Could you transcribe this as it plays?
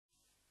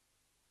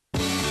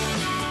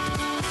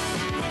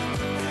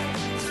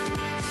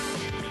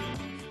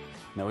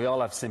Now, we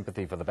all have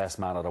sympathy for the best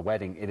man at a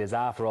wedding. It is,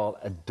 after all,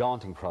 a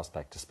daunting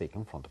prospect to speak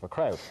in front of a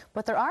crowd.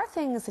 But there are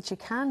things that you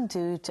can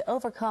do to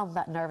overcome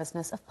that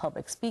nervousness of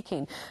public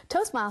speaking.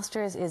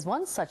 Toastmasters is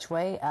one such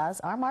way, as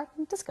our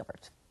Martin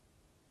discovered.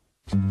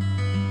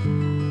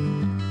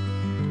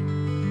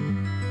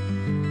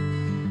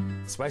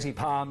 Sweaty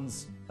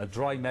palms, a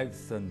dry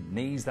mouth and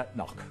knees that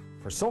knock.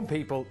 For some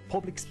people,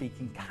 public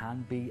speaking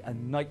can be a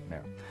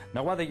nightmare.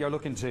 Now, whether you're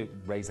looking to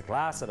raise a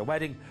glass at a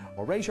wedding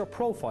or raise your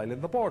profile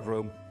in the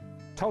boardroom,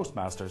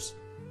 Toastmasters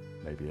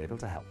may be able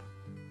to help.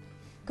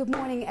 Good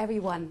morning,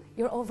 everyone.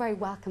 You're all very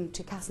welcome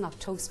to Castleknock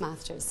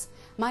Toastmasters.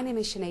 My name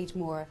is Sinead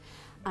Moore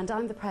and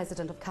I'm the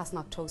president of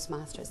Castleknock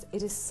Toastmasters.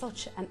 It is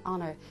such an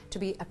honour to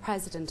be a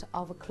president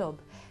of a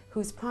club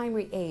whose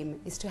primary aim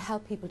is to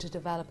help people to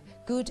develop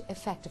good,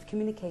 effective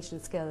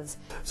communication skills.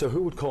 So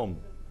who would come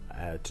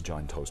to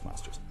join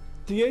Toastmasters?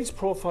 The age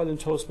profile in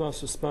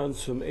Toastmasters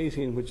spans from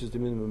 18, which is the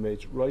minimum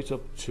age, right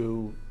up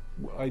to,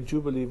 I do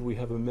believe we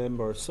have a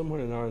member somewhere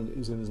in Ireland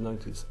who's in his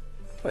 90s.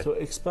 Right. So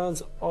it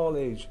expands all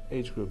age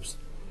groups.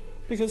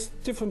 Because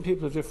different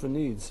people have different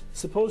needs.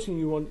 Supposing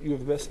you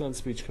have a best man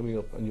speech coming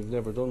up and you've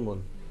never done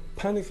one.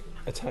 Panic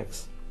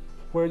attacks.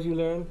 Where do you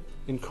learn?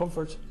 In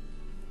comfort,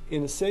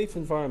 in a safe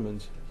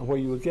environment, and where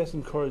you will get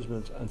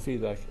encouragement and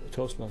feedback, a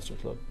Toastmaster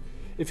club.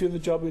 If you have a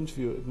job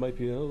interview, it might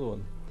be another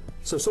one.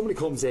 So somebody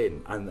comes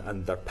in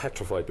and they're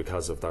petrified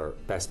because of their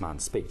best man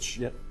speech.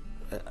 Yep.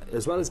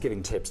 As well as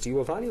giving tips, do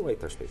you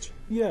evaluate their speech?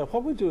 Yeah,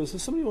 what we do is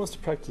if somebody wants to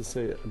practice,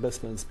 say, a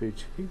best man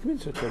speech, he can come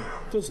into a club,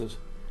 does it,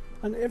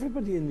 and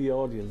everybody in the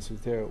audience who's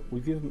there,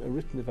 we give him a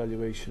written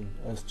evaluation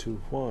as to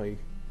why,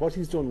 what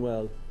he's done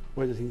well,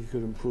 where they think he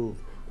could improve.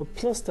 But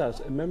plus that,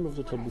 a member of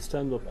the club will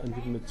stand up and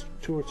give him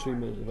a 2 or 3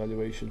 minute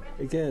evaluation.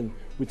 Again,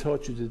 we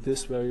thought you did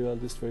this very well,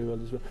 this very well,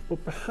 this well.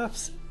 But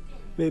perhaps,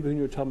 maybe when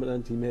you were talking about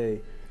Auntie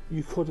May,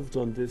 you could have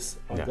done this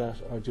or that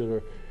or the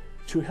other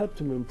to help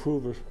them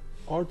improve it,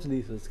 or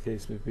delete it as the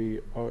case may be,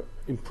 or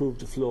improve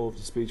the flow of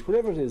the speech.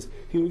 Whatever it is,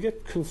 he will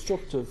get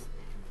constructive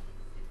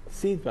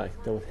feedback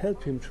that will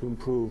help him to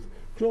improve,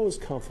 grow his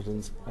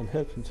confidence and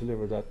help him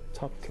deliver that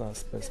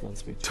top-class best man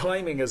speech.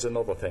 Timing is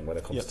another thing when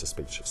it comes to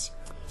speeches.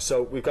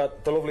 So we've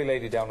got the lovely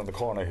lady down in the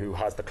corner who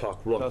has the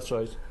clock running. That's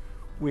right.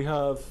 We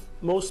have,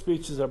 most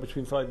speeches are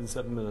between 5 and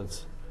 7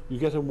 minutes. You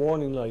get a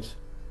warning light.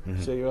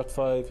 Say you're at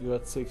 5, you're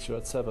at 6, you're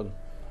at 7.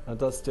 At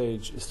that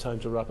stage, it's time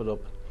to wrap it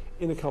up.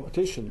 In a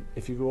competition,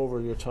 if you go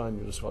over your time,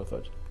 you're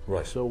disqualified.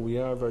 Right. So we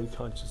are very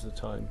conscious of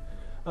time.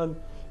 And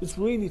it's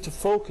really to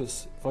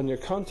focus on your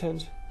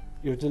content,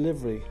 your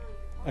delivery,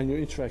 and your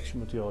interaction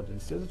with the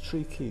audience. They're the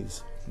 3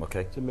 keys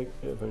to make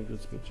a very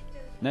good speech.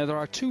 Now, there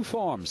are 2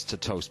 forms to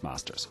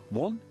Toastmasters.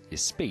 One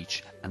is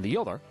speech, and the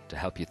other, to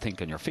help you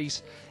think on your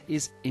feet,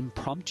 is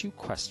impromptu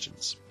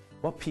questions.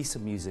 What piece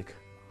of music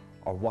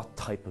or what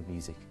type of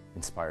music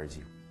inspires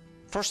you?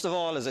 First of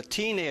all, as a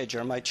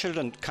teenager, my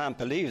children can't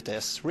believe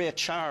this, Ray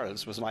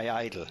Charles was my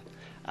idol.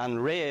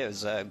 And Ray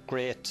is a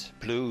great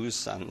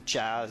blues and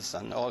jazz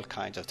and all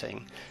kinds of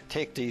things.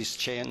 Take these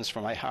chains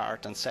from my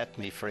heart and set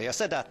me free. I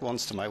said that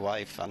once to my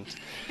wife and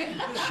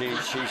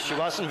she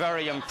wasn't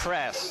very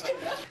impressed.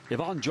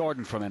 Yvonne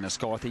Jordan from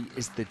Enniscorthy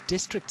is the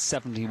District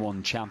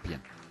 71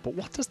 champion. But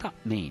what does that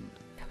mean?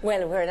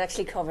 Well, where it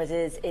actually covers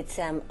is it's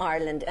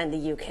Ireland and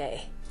the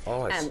UK.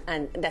 Oh,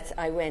 and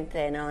I went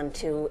then on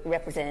to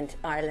represent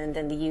Ireland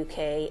and the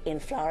UK in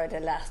Florida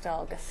last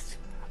August.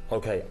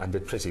 Okay, and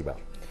did pretty well.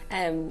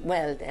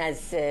 Well,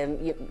 as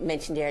you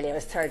mentioned earlier, I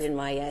was 3rd in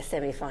my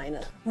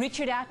semi-final.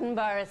 Richard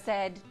Attenborough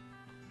said,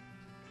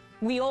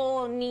 "We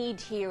all need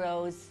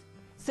heroes,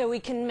 so we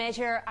can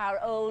measure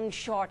our own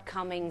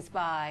shortcomings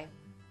by."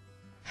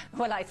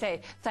 Well, I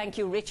say, thank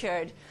you,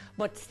 Richard,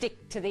 but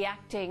stick to the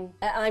acting.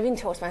 I've been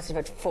Toastmaster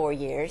about 4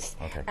 years,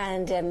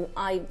 and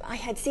I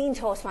had seen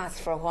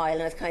Toastmaster for a while,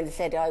 and I kind of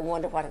said, I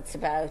wonder what it's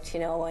about, you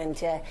know,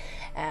 and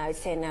I was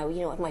saying, now, you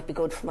know, it might be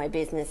good for my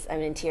business. I'm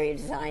an interior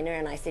designer,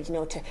 and I said, you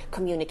know, to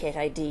communicate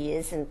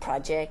ideas and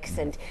projects,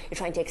 and you're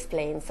trying to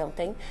explain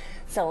something.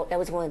 So that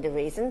was one of the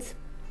reasons.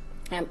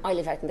 I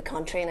live out in the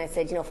country, and I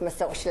said, you know, from a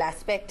social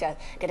aspect, I'll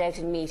get out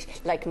and meet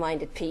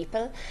like-minded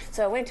people.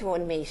 So I went to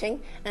one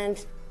meeting,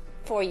 and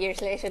 4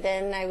 years later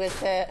then I was...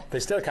 They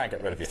still can't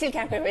get rid of you. Still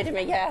can't get rid of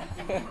me, yeah.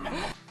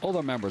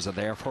 Other members are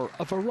there for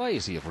a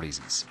variety of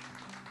reasons.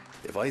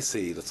 If I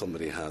see that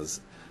somebody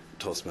has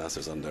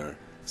Toastmasters on their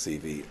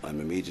CV, I'm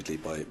immediately,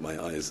 my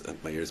eyes and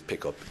my ears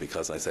pick up,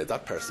 because I say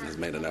that person has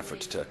made an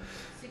effort to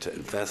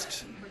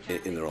invest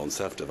in their own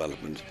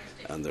self-development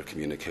and their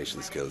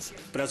communication skills.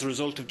 But as a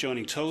result of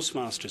joining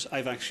Toastmasters,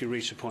 I've actually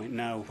reached a point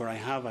now where I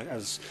have,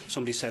 as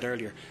somebody said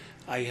earlier,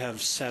 I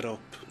have set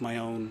up my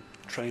own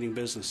training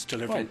business,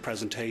 delivering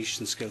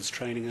presentation skills,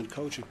 training and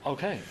coaching.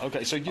 Okay,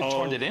 so you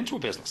turned it into a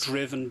business.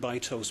 Driven by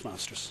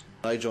Toastmasters.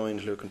 I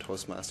joined Lucan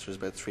Toastmasters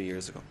about 3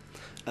 years ago,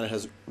 and it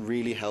has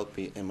really helped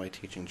me in my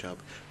teaching job,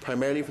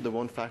 primarily for the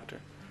one factor,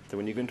 that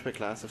when you go into a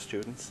class of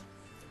students,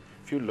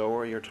 if you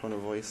lower your tone of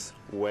voice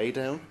way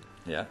down,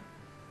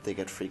 they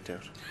get freaked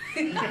out.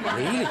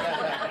 Really?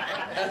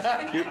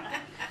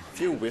 If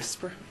you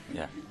whisper,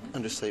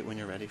 and just say it when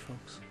you're ready,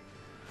 folks,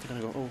 They're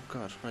going to go, oh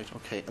God, right,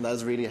 okay. And that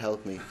has really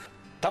helped me.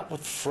 That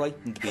would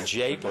frighten the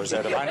japers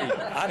out of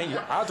any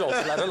adult,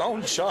 let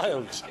alone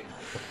child.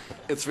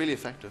 It's really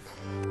effective.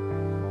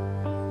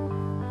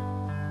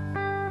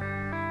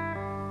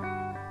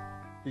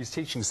 He's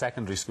teaching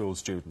secondary school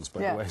students,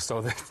 by the way, so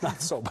it's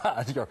not so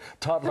bad. Your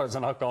toddlers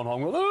are not going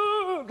home with,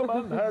 oh, the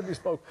man hardly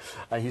spoke.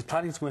 He's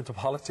planning to go into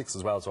politics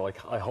as well, so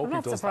I hope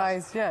he does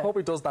that. I hope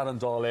he does that in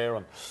Dáil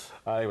Éireann.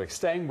 Anyway,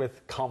 staying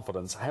with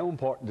confidence, how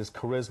important is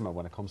charisma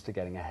when it comes to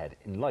getting ahead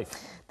in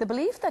life? The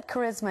belief that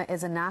charisma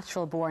is a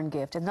natural born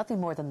gift is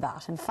nothing more than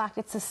that. In fact,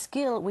 it's a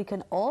skill we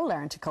can all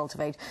learn to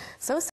cultivate. So